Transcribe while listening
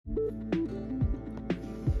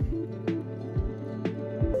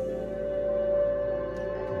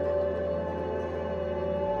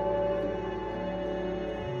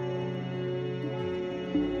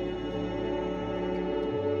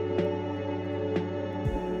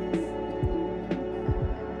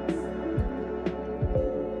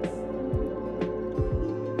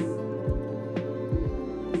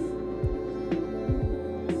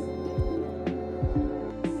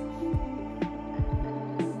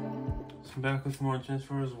I'm back with more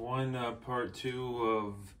Transformers 1 part 2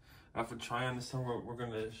 of Alpha TRION. This time we're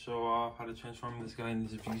going to show off how to transform this guy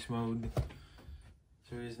into beast mode.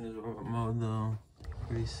 So he's in his robot mode though.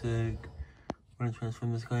 Pretty sick. We're going to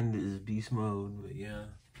transform this guy into his beast mode. But yeah,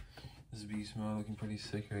 this beast mode looking pretty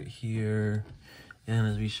sick right here. And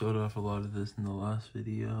as we showed off a lot of this in the last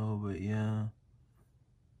video, but yeah.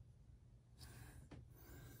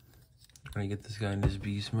 We're going to get this guy into his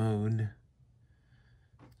beast mode.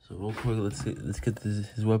 So real quick, let's get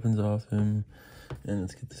his weapons off him, and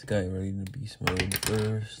let's get this guy ready in beast mode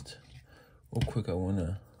first. Real quick, I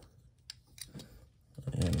wanna,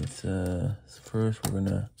 and first we're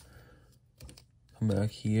gonna come back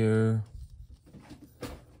here.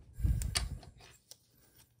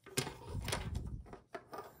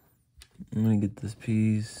 I'm gonna get this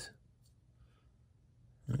piece.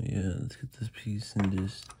 Oh yeah, let's get this piece and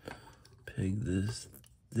just peg this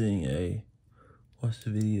thing. Watch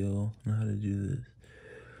the video on how to do this.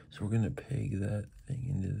 So we're gonna peg that thing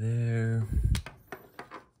into there.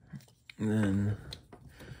 And then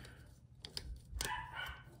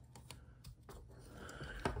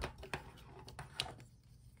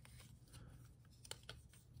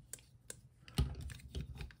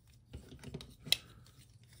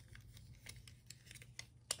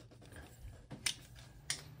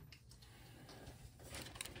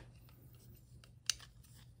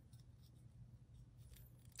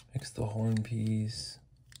mix the horn piece.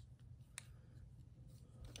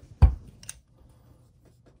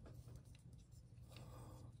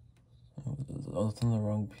 Oh, it's on the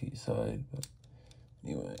wrong piece side, but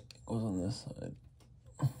anyway, it goes on this side.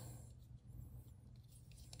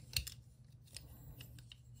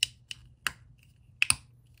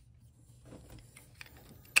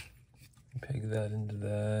 Peg that into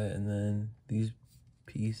that, and then these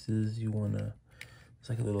pieces you wanna, it's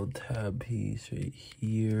like a little tab piece right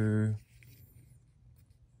here.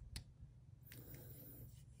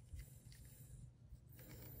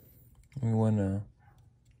 We wanna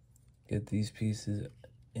get these pieces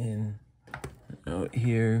in out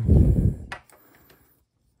here.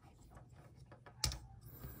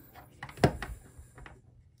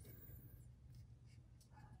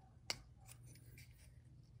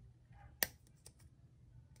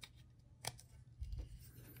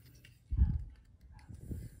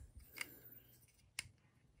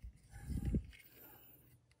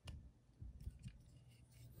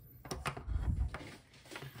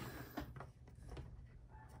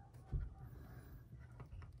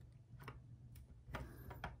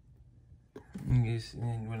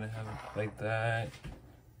 And you want to have it like that.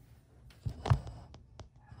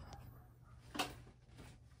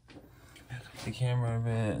 The camera a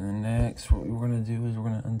bit, and then next what we're going to do is we're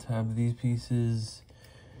going to untab these pieces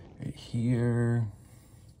right here.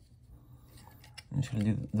 I'm just going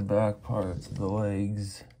to do the back parts of the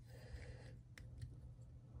legs.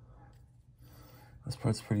 This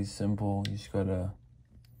part's pretty simple. You just gotta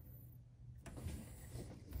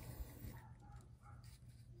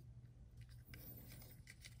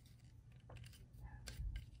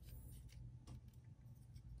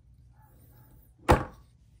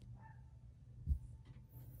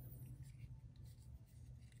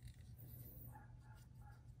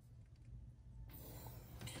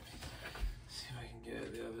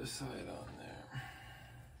the other side on there.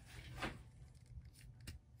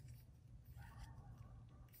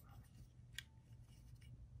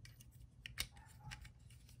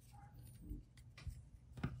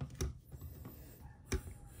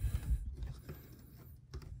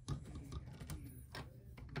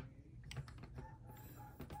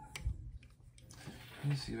 Let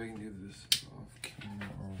me see if I can do this off camera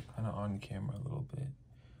or kind of on camera a little bit,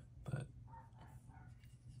 but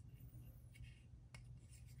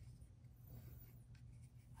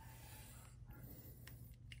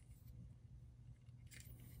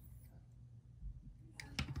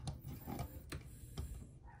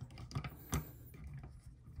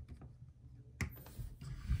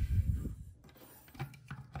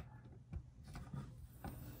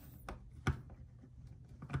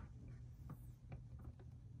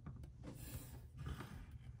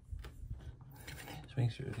just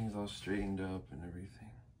make sure everything's all straightened up and everything.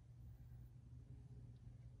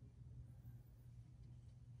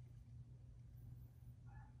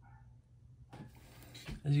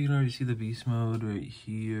 As you can already see the beast mode right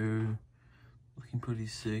here. Looking pretty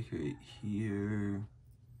sick right here.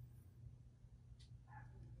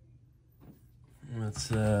 Let's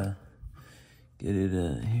get it,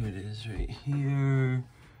 here it is right here.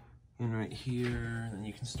 And right here. And then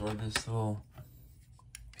you can store this little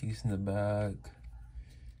piece in the back,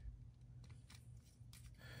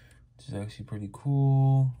 which is actually pretty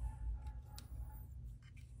cool.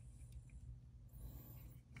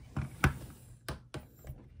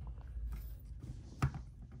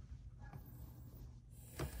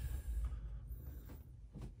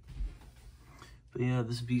 But yeah,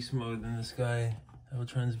 this beast mode in this guy,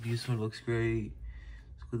 Eltron's beast mode looks great.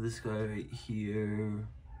 Let's go this guy right here.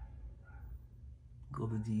 Go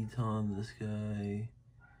the Deton, this guy.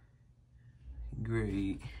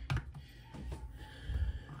 Great.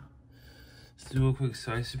 Let's do a quick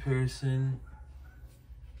size comparison.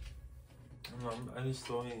 I just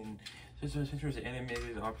throwing since there's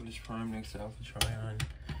animated Optimus Prime next to Alpha Trion.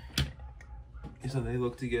 So they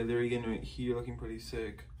look together again right here, looking pretty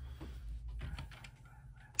sick.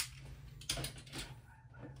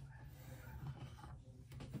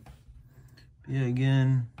 But yeah,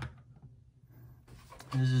 again,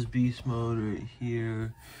 this is beast mode right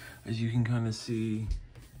here. As you can kind of see,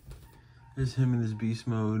 there's him in his beast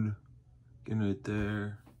mode, again right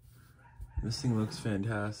there. This thing looks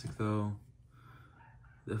fantastic though.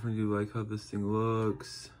 Definitely do like how this thing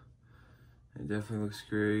looks. It definitely looks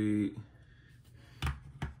great.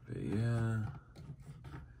 But yeah,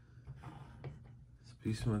 this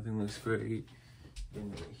beast mode thing looks great.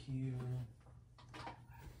 And right here,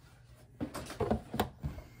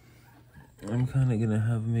 I'm kind of gonna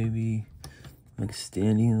have maybe like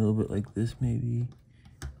standing a little bit like this maybe.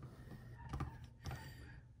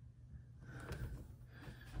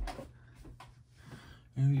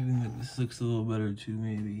 Maybe even like this looks a little better too,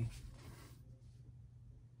 maybe.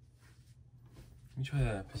 Let me try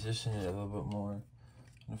to position it a little bit more. I'm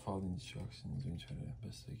gonna follow the instructions and try the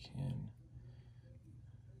best I can.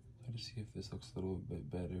 Try to see if this looks a little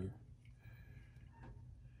bit better.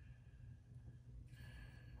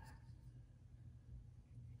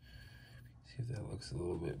 See if that looks a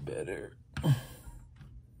little bit better.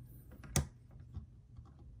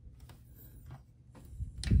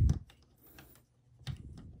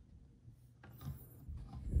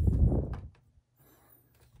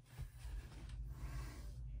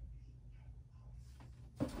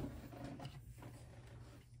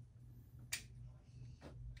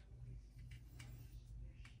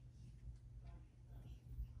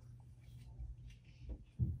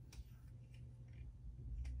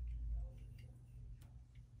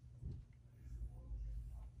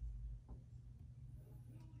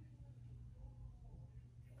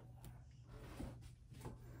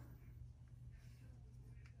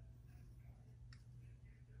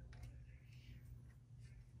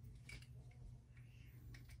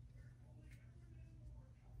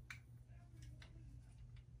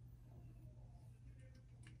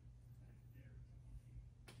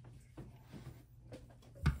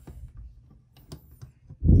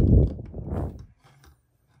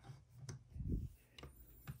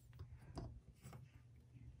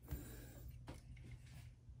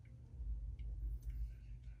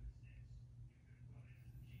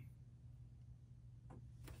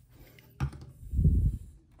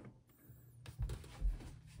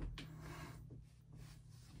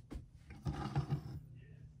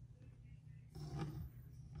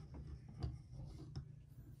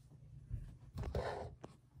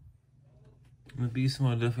 The beast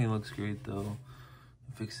mode definitely looks great though.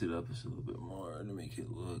 Fix it up just a little bit more to make it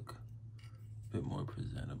look a bit more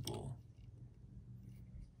presentable.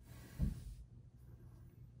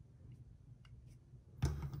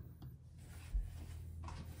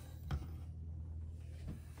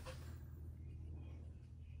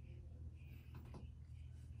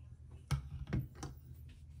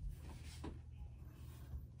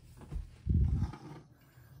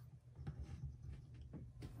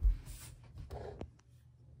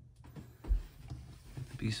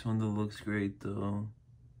 Beast one that looks great though.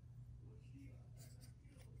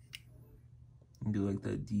 I do like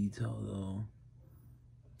that detail though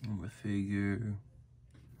on the figure.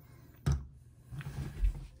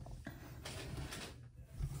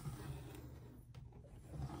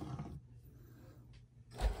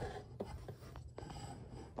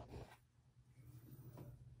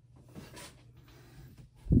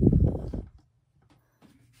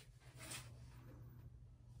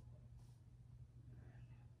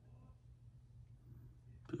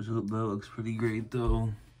 That looks pretty great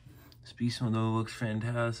though. This beast one though looks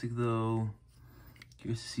fantastic though.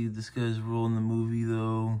 Curious to see this guy's role in the movie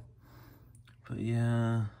though. But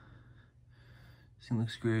yeah, this thing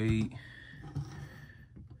looks great.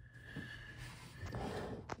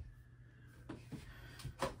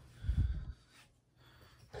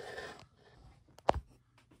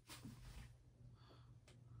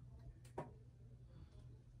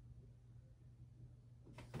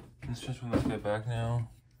 Let's transform this guy back now.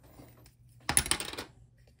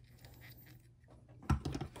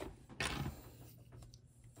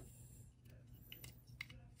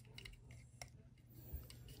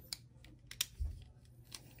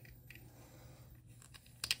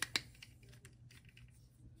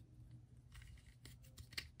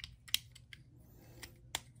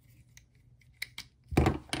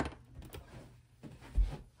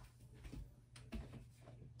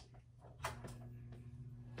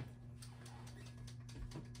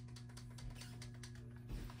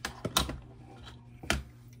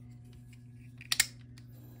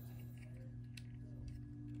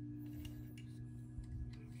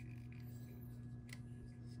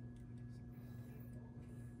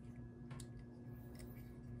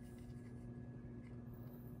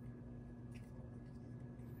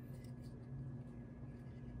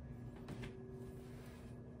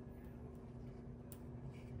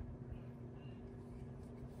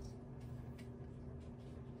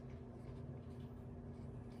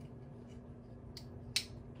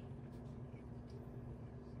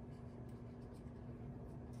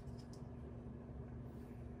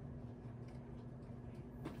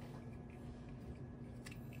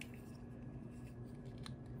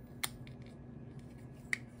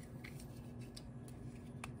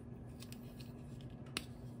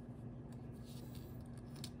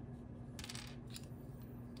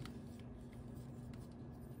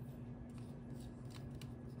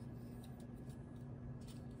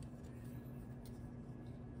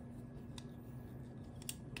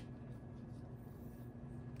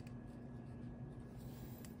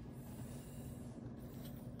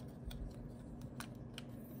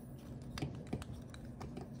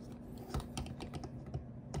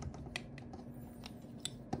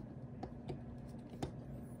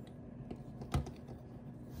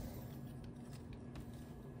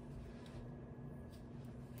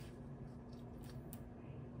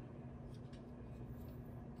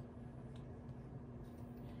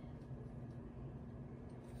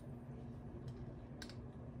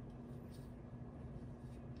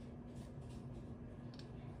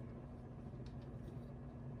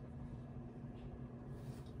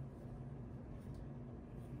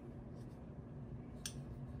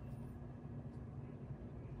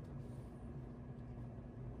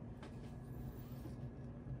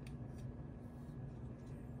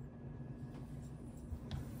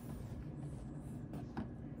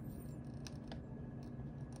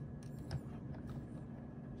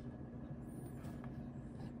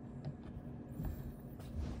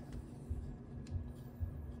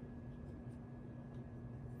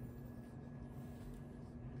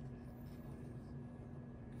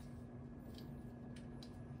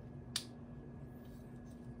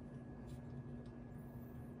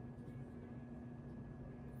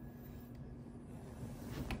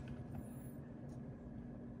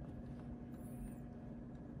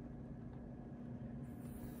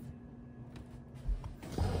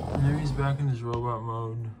 he's back in his robot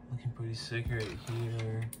mode. Looking pretty sick right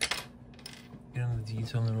here. Get on the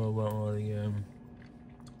detail in the robot mode again.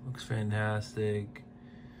 Looks fantastic.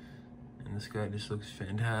 And this guy just looks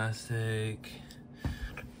fantastic.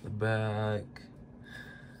 The back.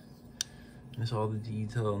 There's all the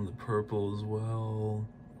detail in the purple as well.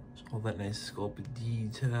 There's all that nice sculpted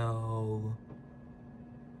detail.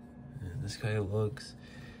 And this guy looks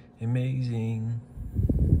amazing.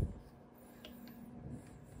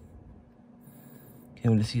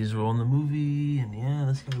 Can't wait to see his role in the movie. And yeah,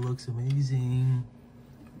 this guy looks amazing.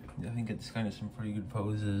 I think get this guy in some pretty good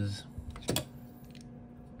poses.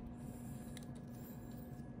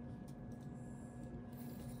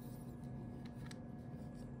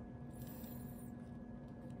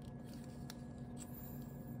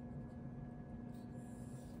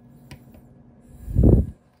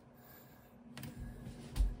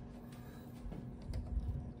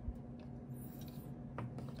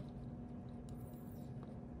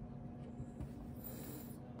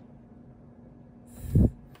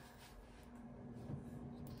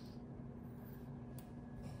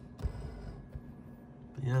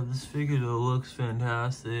 Yeah, this figure though looks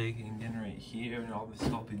fantastic. And again right here, and all the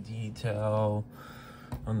sculpted detail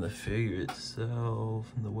on the figure itself.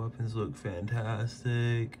 And the weapons look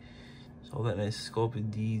fantastic. There's all that nice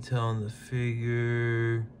sculpted detail on the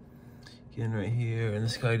figure. Again right here, and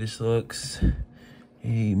this guy just looks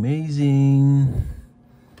amazing.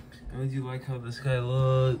 I really do like how this guy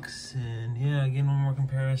looks. And yeah, again, one more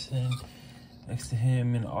comparison next to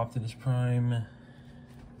him in Optimus Prime.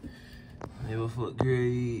 They both look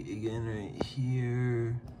great, again right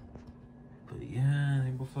here. But yeah,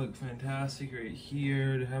 they both look fantastic right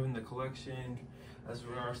here to have in the collection. As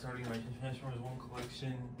we are starting my Transformers 1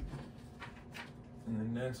 collection. And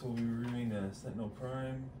then next we'll be reviewing Sentinel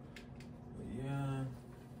Prime. But yeah,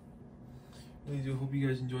 really do hope you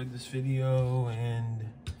guys enjoyed this video. And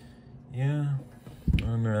yeah,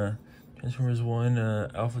 on Transformers 1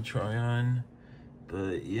 Alpha TRION.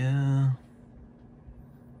 But yeah.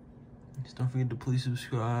 Just don't forget to please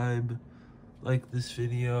subscribe, like this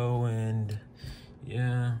video, and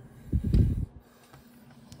yeah,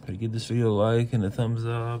 try to give this video a like and a thumbs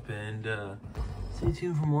up, and stay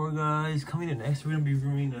tuned for more, guys. Coming in next, we're gonna be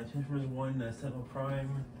reviewing Transformers 1 Sentinel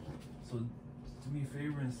Prime. So do me a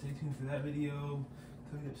favor and stay tuned for that video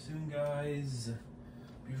coming up soon, guys.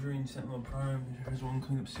 Be reviewing Sentinel Prime, Transformers 1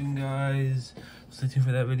 coming up soon, guys. Stay tuned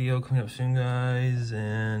for that video coming up soon, guys,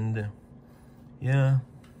 and yeah.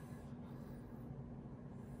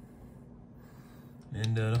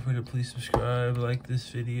 And don't forget to please subscribe, like this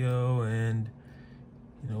video, and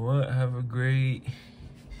you know what? Have a great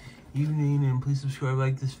evening, and please subscribe,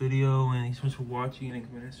 like this video, and thanks so much for watching, and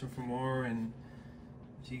comment for more, and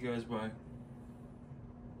see you guys, bye.